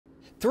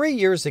3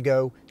 years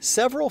ago,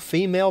 several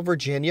female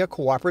Virginia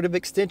Cooperative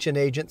Extension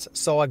agents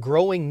saw a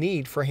growing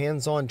need for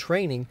hands-on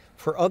training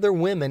for other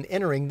women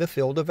entering the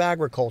field of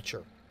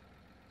agriculture.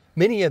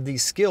 Many of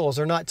these skills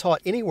are not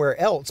taught anywhere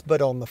else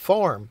but on the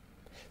farm.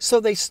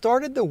 So they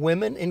started the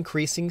Women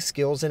Increasing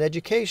Skills in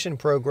Education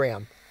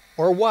program,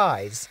 or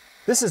WISE.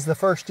 This is the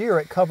first year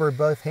it covered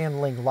both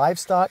handling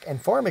livestock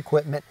and farm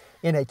equipment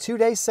in a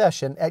 2-day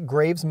session at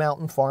Graves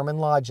Mountain Farm and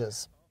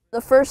Lodges. The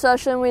first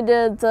session we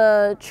did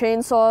the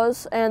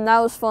chainsaws, and that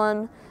was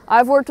fun.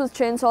 I've worked with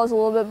chainsaws a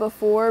little bit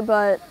before,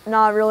 but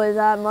not really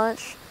that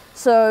much,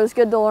 so it was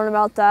good to learn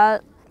about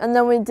that. And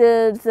then we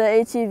did the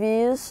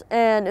ATVs,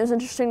 and it was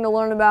interesting to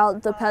learn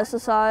about the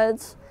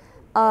pesticides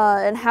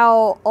and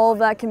how all of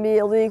that can be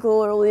illegal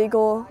or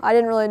legal. I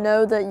didn't really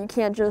know that you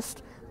can't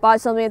just buy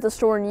something at the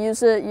store and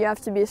use it. You have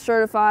to be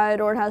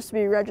certified or it has to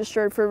be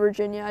registered for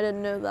Virginia. I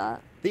didn't know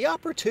that. The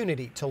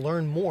opportunity to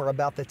learn more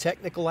about the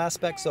technical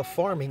aspects of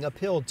farming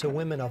appealed to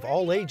women of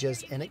all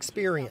ages and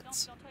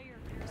experience.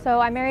 So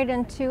I married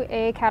into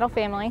a cattle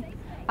family,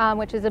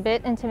 which is a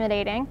bit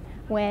intimidating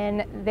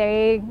when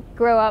they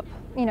grow up,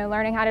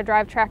 learning how to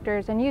drive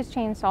tractors and use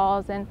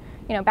chainsaws and,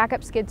 back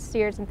up skid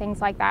steers and things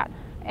like that.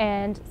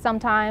 And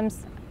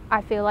sometimes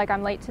I feel like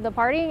I'm late to the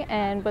party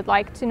and would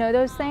like to know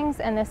those things,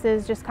 and this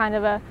is just kind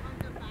of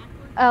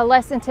a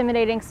less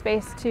intimidating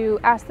space to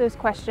ask those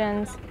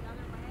questions,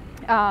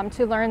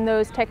 to learn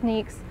those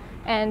techniques,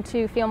 and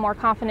to feel more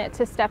confident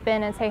to step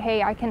in and say,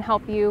 hey, I can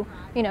help you,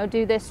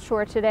 do this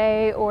chore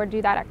today or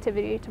do that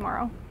activity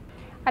tomorrow.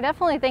 I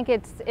definitely think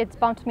it's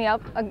bumped me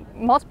up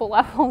multiple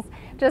levels,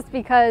 just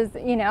because,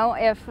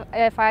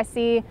 if I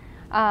see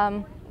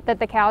that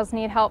the cows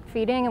need help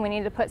feeding and we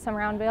need to put some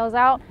round bales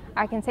out,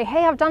 I can say,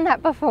 hey, I've done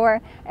that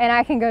before, and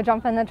I can go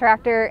jump in the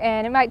tractor,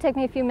 and it might take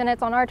me a few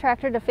minutes on our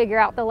tractor to figure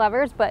out the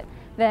levers, but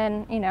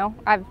then,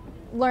 I've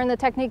learned the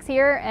techniques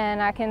here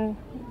and I can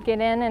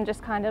get in and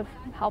just kind of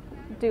help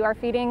do our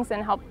feedings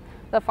and help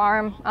the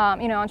farm,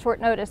 on short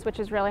notice, which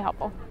is really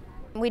helpful.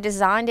 We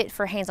designed it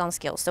for hands-on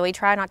skills, so we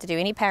try not to do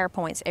any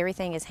PowerPoints.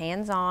 Everything is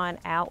hands-on,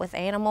 out with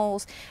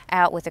animals,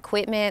 out with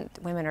equipment.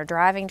 Women are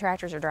driving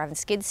tractors, are driving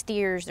skid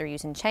steers, they're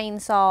using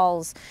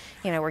chainsaws,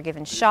 we're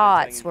giving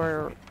shots,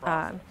 we're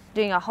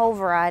doing a whole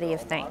variety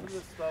of things.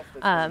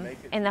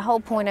 And the whole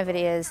point of it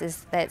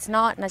is that it's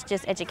not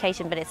just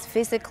education, but it's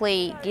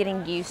physically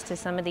getting used to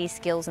some of these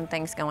skills and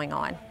things going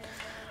on.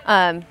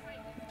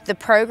 The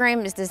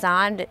program is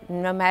designed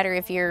no matter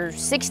if you're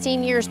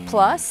 16 years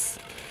plus,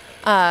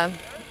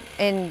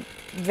 and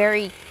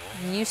very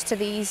used to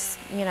these,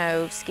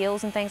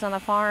 skills and things on the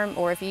farm,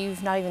 or if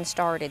you've not even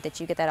started, that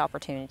you get that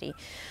opportunity.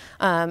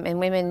 And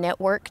women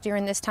network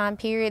during this time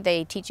period.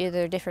 They teach you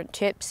their different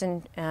tips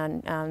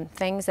and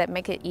things that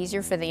make it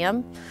easier for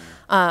them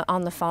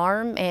on the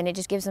farm, and it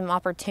just gives them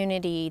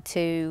opportunity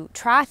to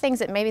try things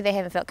that maybe they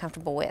haven't felt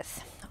comfortable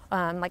with,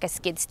 like a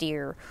skid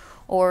steer,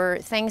 or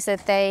things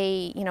that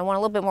they want a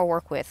little bit more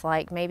work with,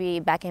 like maybe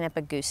backing up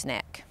a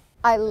gooseneck.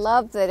 I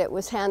love that it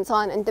was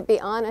hands-on, and to be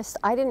honest,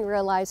 I didn't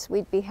realize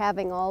we'd be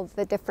having all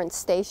the different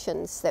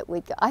stations that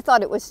we'd go. I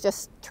thought it was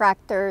just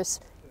tractors,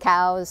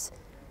 cows,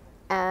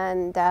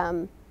 and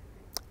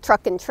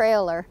truck and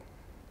trailer.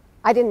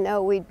 I didn't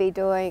know we'd be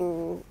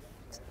doing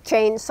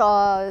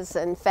chainsaws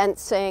and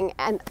fencing,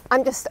 and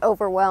I'm just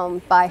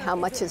overwhelmed by how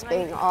much is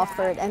being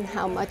offered and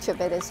how much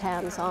of it is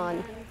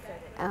hands-on.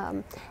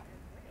 And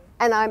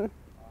I'm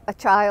a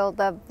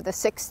child of the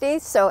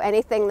 60s, so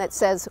anything that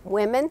says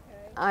women,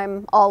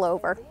 I'm all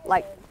over,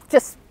 like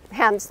just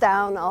hands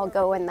down, I'll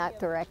go in that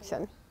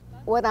direction.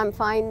 What I'm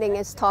finding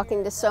is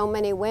talking to so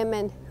many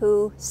women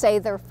who say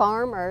they're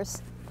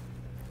farmers.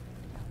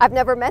 I've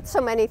never met so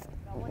many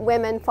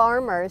women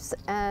farmers,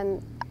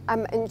 and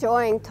I'm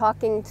enjoying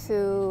talking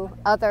to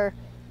other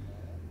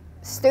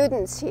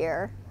students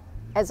here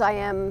as I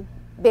am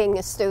being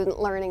a student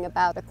learning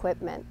about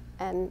equipment.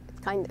 And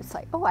it's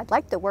like, oh, I'd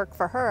like to work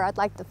for her. I'd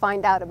like to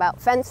find out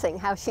about fencing,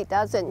 how she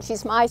does it. And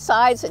she's my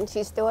size and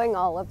she's doing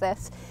all of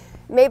this,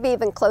 maybe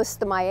even close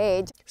to my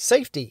age.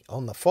 Safety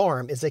on the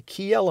farm is a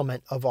key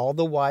element of all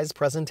the WISE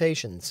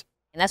presentations.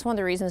 And that's one of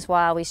the reasons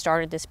why we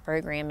started this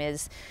program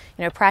is,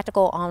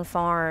 practical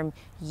on-farm,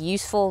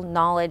 useful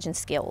knowledge and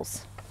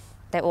skills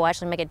that will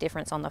actually make a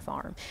difference on the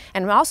farm.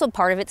 And also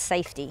part of it's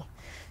safety.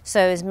 So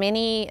as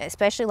many,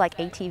 especially like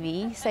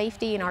ATV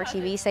safety and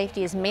RTV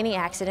safety, as many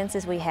accidents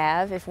as we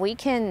have, if we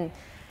can,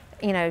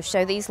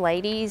 show these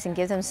ladies and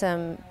give them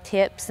some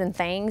tips and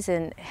things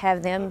and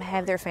have them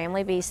have their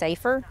family be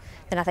safer,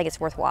 then I think it's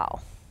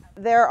worthwhile.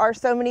 There are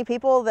so many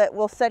people that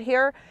will sit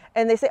here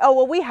and they say, oh,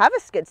 well, we have a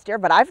skid steer,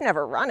 but I've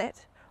never run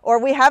it.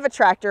 Or we have a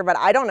tractor, but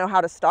I don't know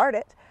how to start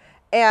it.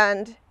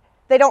 And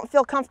they don't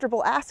feel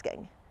comfortable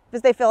asking,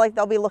 because they feel like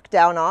they'll be looked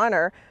down on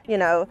or,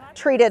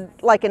 treated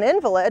like an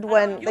invalid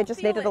when they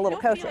just needed a little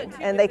coaching.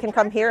 And they can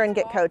come here and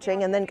get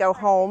coaching and then go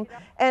home.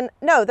 And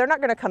no, they're not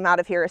going to come out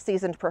of here a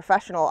seasoned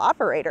professional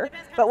operator,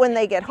 but when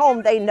they get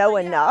home, they know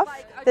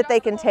enough that they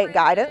can take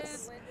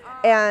guidance.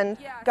 And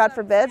God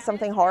forbid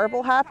something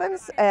horrible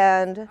happens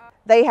and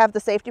They have the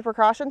safety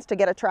precautions to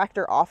get a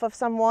tractor off of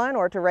someone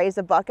or to raise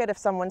a bucket if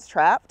someone's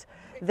trapped.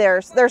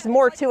 There's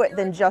more to it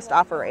than just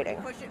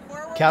operating.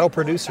 Cattle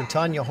producer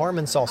Tanya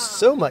Harmon saw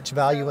so much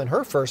value in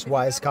her first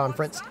WISE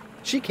conference,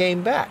 she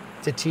came back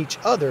to teach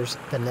others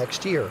the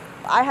next year.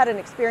 I had an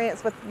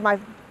experience with my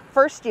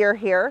first year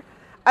here.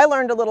 I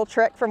learned a little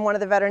trick from one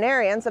of the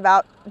veterinarians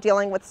about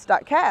dealing with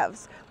stuck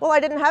calves. Well,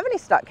 I didn't have any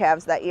stuck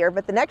calves that year,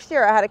 but the next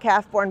year I had a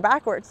calf born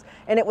backwards,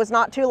 and it was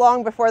not too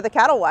long before the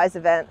Cattle WISE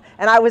event,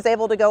 and I was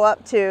able to go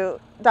up to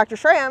Dr.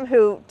 Schramm,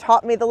 who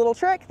taught me the little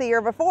trick the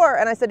year before,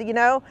 and I said, you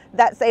know,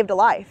 that saved a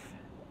life,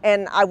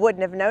 and I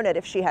wouldn't have known it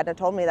if she hadn't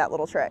told me that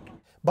little trick.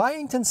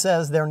 Byington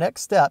says their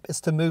next step is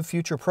to move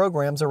future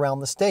programs around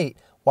the state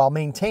while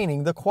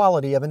maintaining the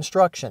quality of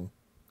instruction.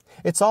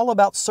 It's all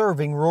about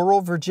serving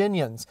rural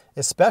Virginians,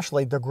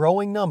 especially the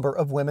growing number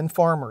of women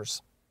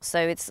farmers. So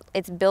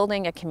it's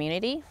building a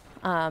community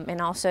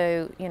and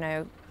also, you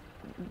know,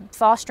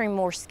 fostering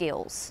more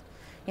skills.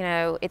 You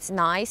know, it's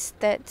nice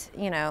that,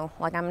 you know,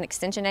 like I'm an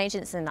extension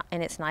agent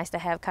and it's nice to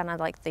have kind of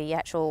like the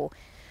actual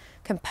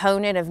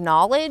component of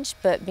knowledge,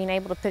 but being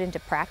able to put into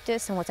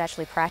practice and what's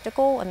actually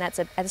practical, and that's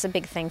a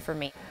big thing for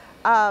me.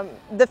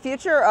 The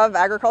future of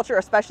agriculture,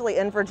 especially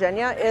in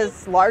Virginia,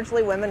 is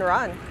largely women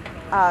run.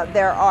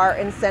 There are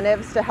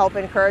incentives to help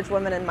encourage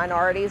women and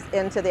minorities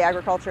into the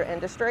agriculture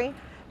industry.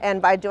 And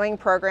by doing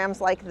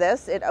programs like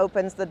this, it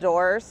opens the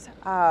doors.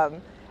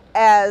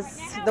 As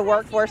the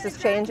workforce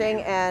is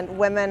changing and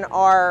women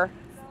are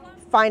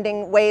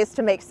finding ways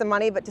to make some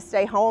money but to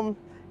stay home,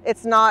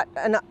 it's not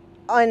an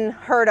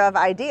unheard of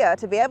idea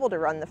to be able to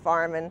run the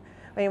farm. And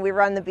I mean, we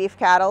run the beef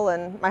cattle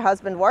and my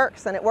husband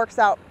works, and it works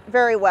out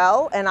very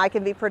well, and I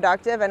can be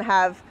productive and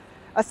have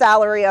a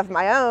salary of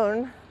my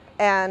own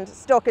and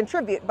still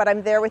contribute, but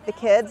I'm there with the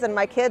kids, and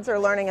my kids are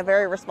learning a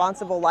very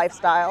responsible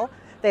lifestyle.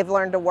 They've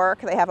learned to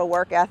work, they have a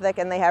work ethic,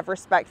 and they have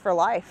respect for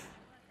life.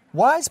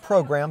 WISE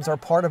programs are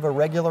part of a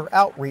regular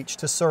outreach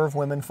to serve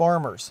women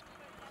farmers.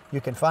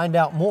 You can find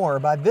out more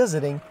by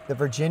visiting the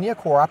Virginia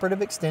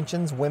Cooperative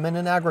Extension's Women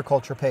in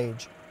Agriculture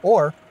page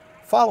or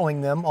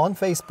following them on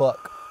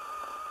Facebook.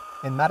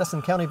 In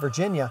Madison County,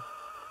 Virginia,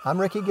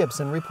 I'm Ricky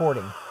Gibson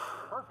reporting.